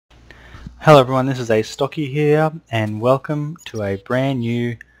Hello everyone, this is Astocky here, and welcome to a brand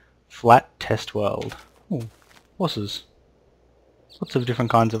new flat test world. Ooh, horses. Lots of different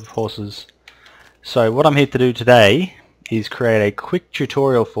kinds of horses. So what I'm here to do today is create a quick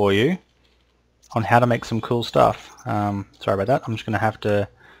tutorial for you on how to make some cool stuff. Sorry about that, I'm just going to have to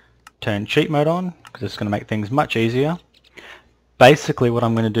turn cheat mode on because it's going to make things much easier. Basically what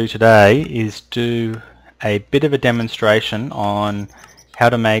I'm going to do today is do a bit of a demonstration on how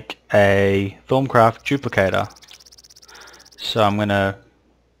to make a Thaumcraft duplicator. So I'm going to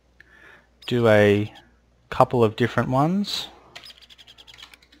do a couple of different ones,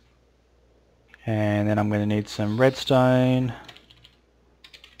 and then I'm going to need some redstone.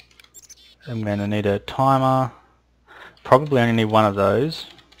 I'm going to need a timer, probably only need one of those,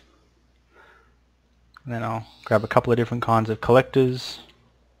 and then I'll grab a couple of different kinds of collectors,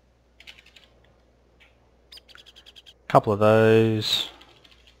 a couple of those,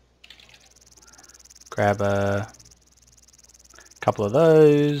 grab a couple of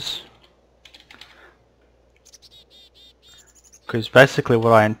those, because basically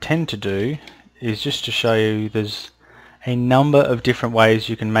what I intend to do is just to show you there's a number of different ways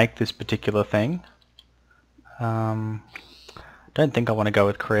you can make this particular thing. Don't think I want to go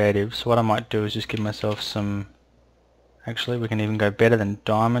with creative, so what I might do is just give myself some, actually we can even go better than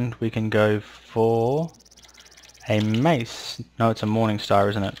diamond, we can go for a mace. No, it's a morning star,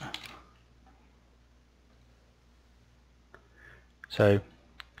 isn't it? So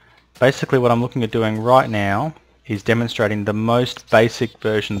basically what I'm looking at doing right now is demonstrating the most basic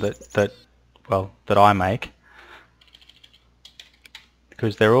version that I make,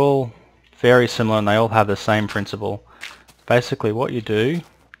 because they're all very similar and they all have the same principle. Basically what you do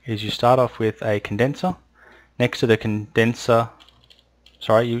is you start off with a condenser. Next to the condenser,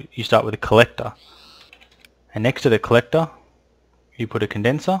 you start with a collector, and next to the collector you put a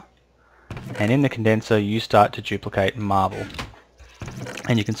condenser, and in the condenser you start to duplicate marble.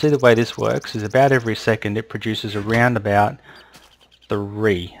 And you can see the way this works is about every second it produces around about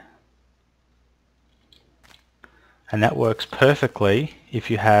 3. And that works perfectly if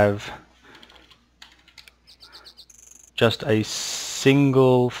you have just a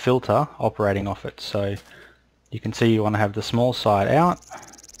single filter operating off it. So you can see you want to have the small side out.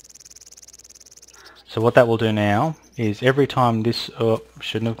 So what that will do now is every time this,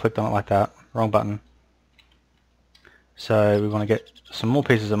 shouldn't have clicked on it like that, wrong button. So we want to get some more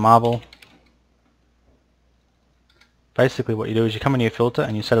pieces of marble. Basically what you do is you come into your filter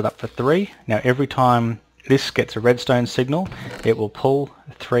and you set it up for 3. Now every time this gets a redstone signal, it will pull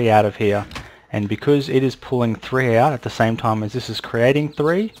 3 out of here. And because it is pulling 3 out at the same time as this is creating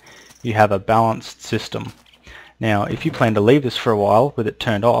 3, you have a balanced system. Now if you plan to leave this for a while with it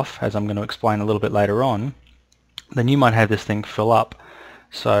turned off, as I'm going to explain a little bit later on, then you might have this thing fill up.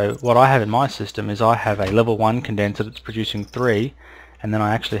 So what I have in my system is I have a level 1 condenser that's producing 3, and then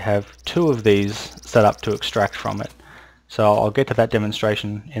I actually have 2 of these set up to extract from it. So I'll get to that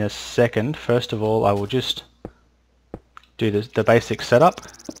demonstration in a second. First of all, I will just do the basic setup.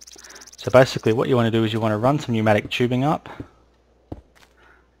 So basically what you want to do is you want to run some pneumatic tubing up,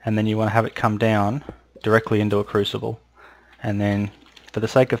 and then you want to have it come down directly into a crucible. And then for the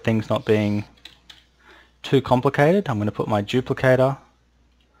sake of things not being too complicated, I'm going to put my duplicator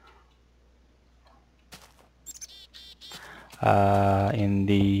in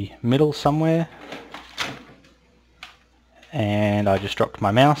the middle somewhere, and I just dropped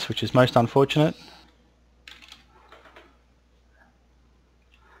my mouse, which is most unfortunate.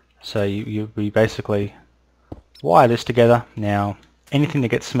 So you basically wire this together. Now anything that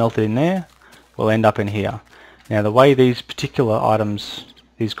gets smelted in there will end up in here. Now the way these particular items,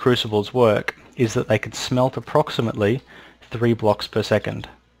 these crucibles work, is that they can smelt approximately 3 blocks per second.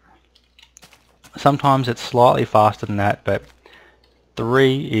 Sometimes it's slightly faster than that, but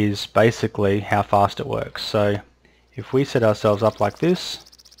 3 is basically how fast it works. So if we set ourselves up like this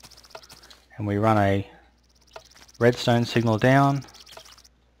and we run a redstone signal down,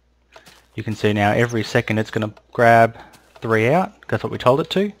 you can see now every second it's going to grab 3 out. That's what we told it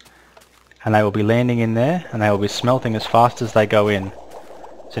to, and they will be landing in there and they will be smelting as fast as they go in.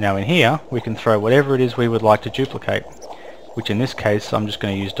 So now in here we can throw whatever it is we would like to duplicate, which in this case I'm just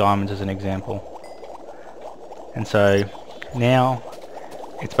going to use diamonds as an example. And so now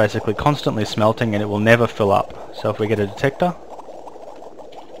it's basically constantly smelting and it will never fill up. So if we get a detector,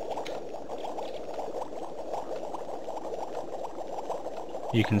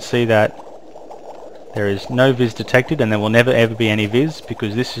 you can see that there is no vis detected, and there will never ever be any vis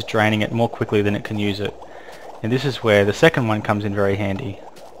because this is draining it more quickly than it can use it. And this is where the second one comes in very handy,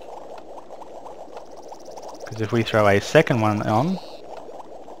 because if we throw a second one on,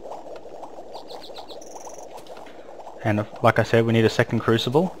 and like I said, we need a second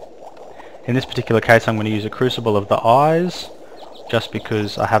crucible. In this particular case I'm going to use a crucible of the eyes, just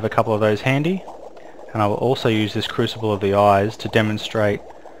because I have a couple of those handy, and I will also use this crucible of the eyes to demonstrate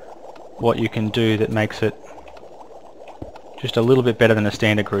what you can do that makes it just a little bit better than a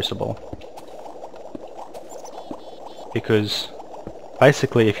standard crucible. Because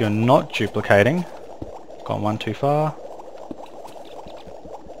basically if you're not duplicating, gone one too far.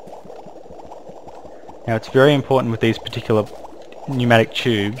 Now it's very important with these particular pneumatic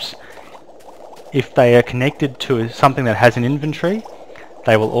tubes, if they are connected to something that has an inventory,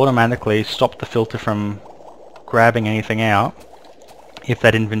 they will automatically stop the filter from grabbing anything out if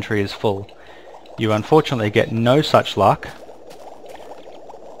that inventory is full. You unfortunately get no such luck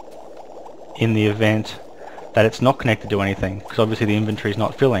in the event that it's not connected to anything, because obviously the inventory is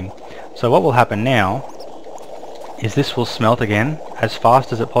not filling. So what will happen now is this will smelt again as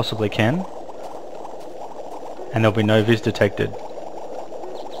fast as it possibly can, and there'll be no vis detected.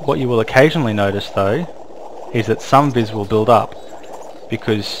 What you will occasionally notice though is that some vis will build up,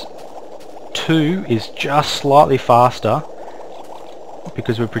 because 2 is just slightly faster,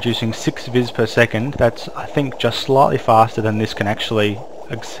 because we're producing 6 vis per second. That's, I think, just slightly faster than this can actually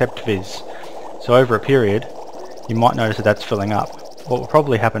accept vis. So over a period you might notice that that's filling up. What will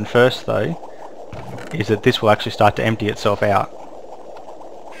probably happen first though is that this will actually start to empty itself out.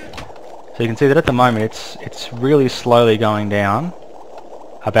 So you can see that at the moment it's really slowly going down,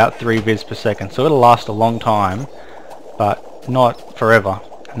 about 3 vis per second. So it'll last a long time, but not forever.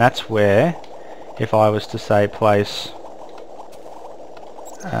 And that's where, if I was to say place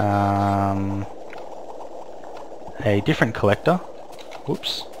a different collector,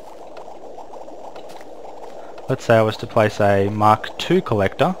 whoops, let's say I was to place a Mark II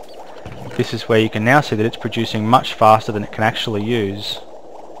collector, this is where you can now see that it's producing much faster than it can actually use,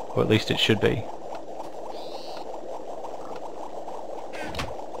 or at least it should be.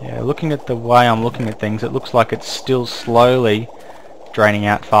 Yeah, looking at the way I'm looking at things, it looks like it's still slowly draining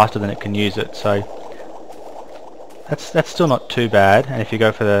out faster than it can use it, so that's still not too bad. And if you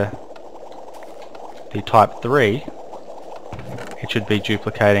go for the type 3, it should be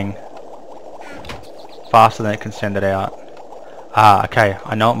duplicating faster than it can send it out. Ah, okay,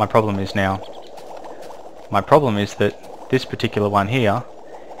 I know what my problem is now. My problem is that this particular one here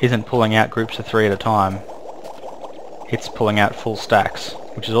isn't pulling out groups of 3 at a time. It's pulling out full stacks,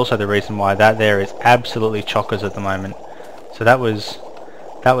 which is also the reason why that there is absolutely chockers at the moment. So that was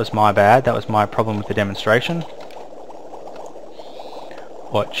my bad. That was my problem with the demonstration.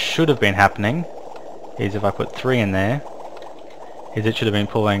 What should have been happening is, if I put 3 in there, is it should have been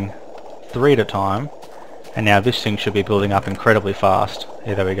pulling 3 at a time, and now this thing should be building up incredibly fast.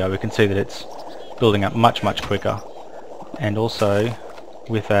 Yeah, there we go. We can see that it's building up much quicker. And also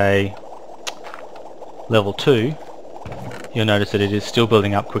with a level 2, you'll notice that it is still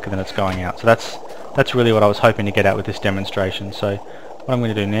building up quicker than it's going out. So that's really what I was hoping to get at with this demonstration. So what I'm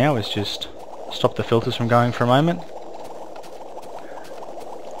going to do now is just stop the filters from going for a moment,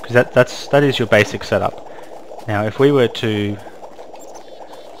 because that is your basic setup. Now if we were to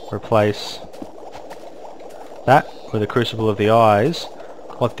replace that with a crucible of the eyes,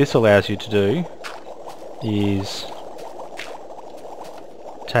 what this allows you to do is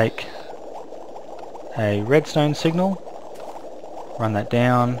take a redstone signal, run that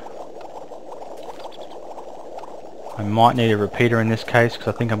down. I might need a repeater in this case,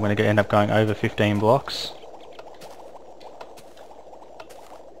 because I think I'm going to end up going over 15 blocks.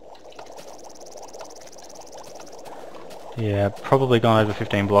 Yeah, probably gone over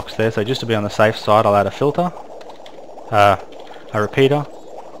 15 blocks there, so just to be on the safe side I'll add a filter, a repeater.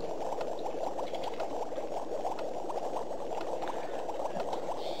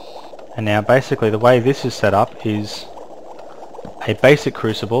 And now basically the way this is set up is a basic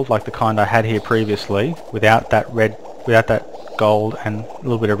crucible like the kind I had here previously, without that gold and a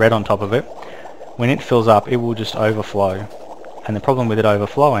little bit of red on top of it. When it fills up, it will just overflow, and the problem with it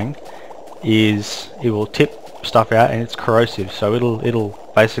overflowing is it will tip stuff out, and it's corrosive, so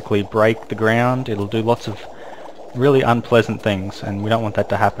it'll basically break the ground. It'll do lots of really unpleasant things, and we don't want that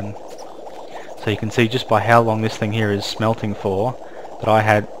to happen. So you can see just by how long this thing here is smelting for that I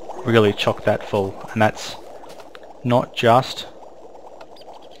had really chocked that full, and that's not just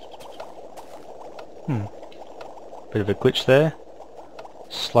bit of a glitch there.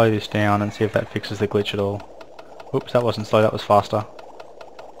 Slow this down and see if that fixes the glitch at all. Oops, that wasn't slow, that was faster.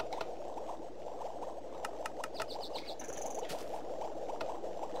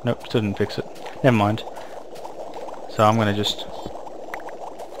 Nope, still didn't fix it. Never mind. So I'm going to just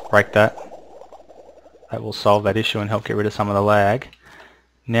break that. That will solve that issue and help get rid of some of the lag.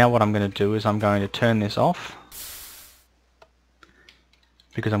 Now what I'm going to do is I'm going to turn this off,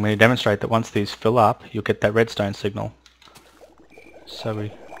 because I'm going to demonstrate that once these fill up, you'll get that redstone signal. So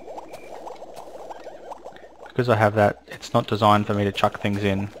because I have that, it's not designed for me to chuck things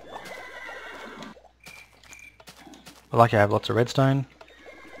in. But like I have lots of redstone.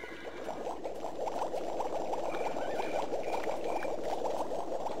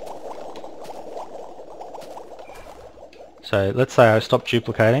 So let's say I stop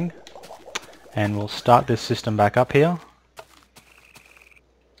duplicating, and we'll start this system back up here,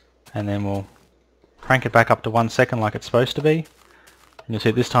 and then we'll crank it back up to 1 second like it's supposed to be, and you'll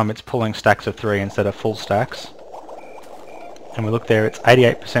see this time it's pulling stacks of 3 instead of full stacks. And we look there, it's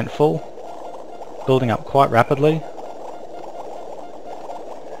 88% full, building up quite rapidly.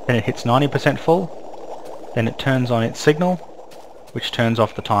 Then it hits 90% full, then it turns on its signal, which turns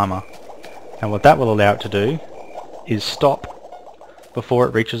off the timer. And what that will allow it to do is stop before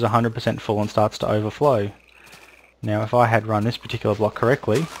it reaches 100% full and starts to overflow. Now if I had run this particular block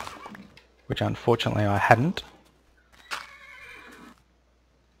correctly, which unfortunately I hadn't,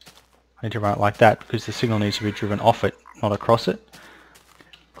 I need to run it like that because the signal needs to be driven off it, not across it.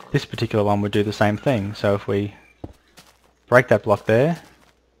 This particular one would do the same thing. So if we break that block there,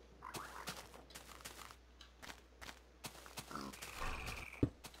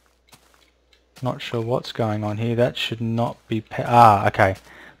 not sure what's going on here. That should not be okay.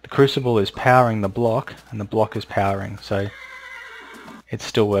 The crucible is powering the block and the block is powering, so it's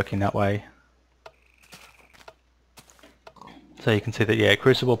still working that way. So you can see that, yeah,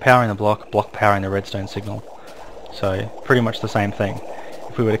 crucible powering the block, block powering the redstone signal. So pretty much the same thing.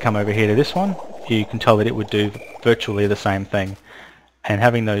 If we were to come over here to this one, you can tell that it would do virtually the same thing. And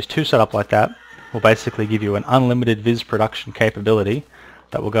having those two set up like that will basically give you an unlimited Vis production capability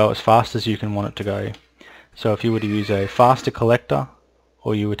that will go as fast as you can want it to go. So if you were to use a faster collector,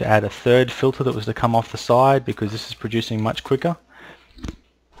 or you were to add a third filter that was to come off the side because this is producing much quicker,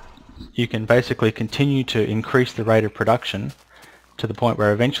 you can basically continue to increase the rate of production to the point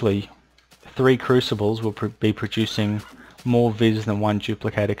where eventually 3 crucibles will be producing more Vis than 1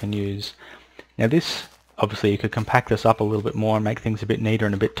 duplicator can use. Now this, obviously you could compact this up a little bit more and make things a bit neater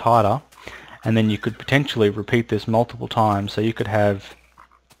and a bit tighter, and then you could potentially repeat this multiple times. So you could have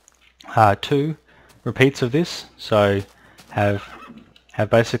 2 repeats of this, so have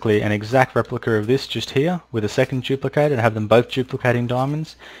basically an exact replica of this just here with a second duplicator and have them both duplicating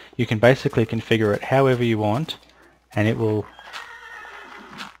diamonds. You can basically configure it however you want, and it will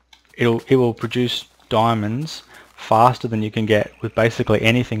produce diamonds faster than you can get with basically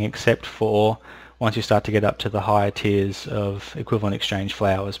anything except for once you start to get up to the higher tiers of equivalent exchange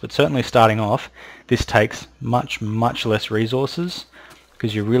flowers. But certainly starting off, this takes much less resources,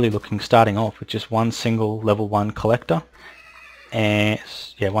 because you're really starting off with just one single level 1 collector, and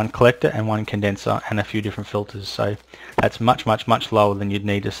one collector and 1 condenser and a few different filters. So that's much lower than you'd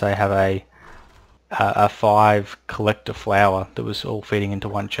need to say have a 5 collector flower that was all feeding into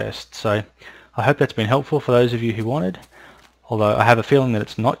 1 chest. So I hope that's been helpful for those of you who wanted, although I have a feeling that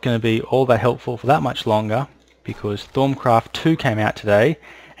it's not going to be all that helpful for that much longer, because Thaumcraft 2 came out today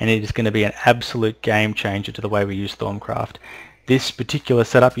and it is going to be an absolute game changer to the way we use Thaumcraft. This particular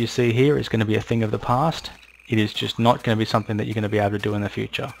setup you see here is going to be a thing of the past. It is just not going to be something that you're going to be able to do in the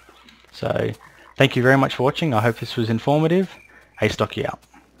future. So thank you very much for watching. I hope this was informative. Astocky out.